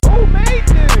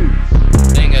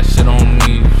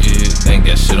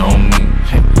shit on me.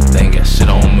 Hey, they ain't got shit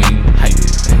on me. Hey,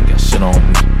 they ain't got shit on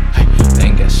me. Hey, they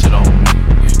ain't got shit on me.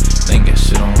 They ain't got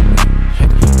shit on me. Hey,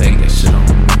 they ain't got shit on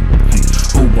me. Hey,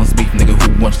 who wants beef, nigga?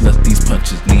 Who wants less? These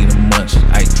punches need a munch.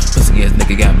 Hey, pussy ass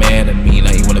nigga got mad at me.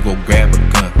 Now he wanna go grab a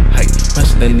gun. Hey,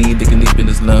 punch that need, they can leap in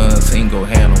his lungs. He ain't gon'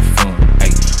 have no fun.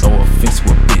 Hey, no offense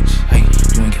to a bitch. Hey,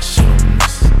 you ain't got shit on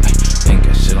this. Hey, they ain't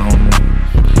got shit on me.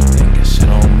 They ain't got shit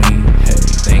on me. Hey,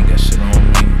 they ain't got shit on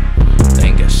me. They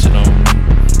ain't got shit on me.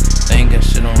 They ain't got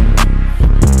shit on me.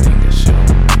 They ain't got shit on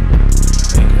me.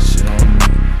 They ain't got shit on me.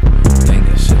 They ain't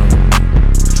got shit on me.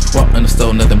 Walk in the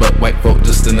store, nothing but white folk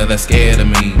just in there that scared of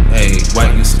me. Hey,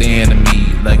 why you staring at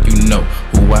me like you know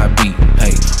who I be?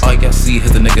 Hey, all y'all see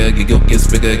is a nigga, your guilt gets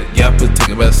bigger. Y'all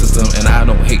protected by the system, and I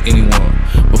don't hate anyone,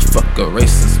 but fuck a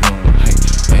racist one. Hey,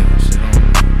 they ain't got shit on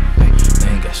me. Hey, they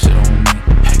ain't got shit on me.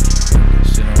 Hey, they ain't got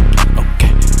shit on me.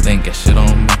 Okay, they ain't got shit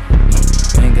on me. No,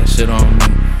 they ain't got shit on me.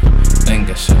 They ain't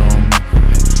got shit on me.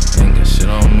 They ain't got shit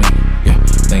on me. Yeah,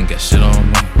 they ain't got shit on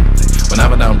me. When I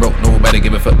was down broke, nobody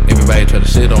give a fuck. Everybody try to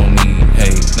shit on me.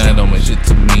 Hey, now it don't mean shit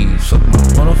to me. Suck my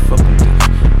motherfucking dick.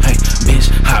 Hey,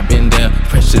 bitch, I been down,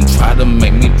 press and try to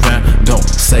make me drown. Don't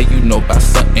say you know about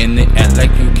something and act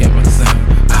like you can't my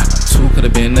sound. I too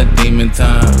could've been a demon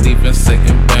time, leaving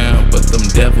second round, but them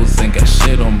devils ain't got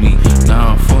shit on me. Now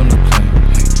I'm full of clown.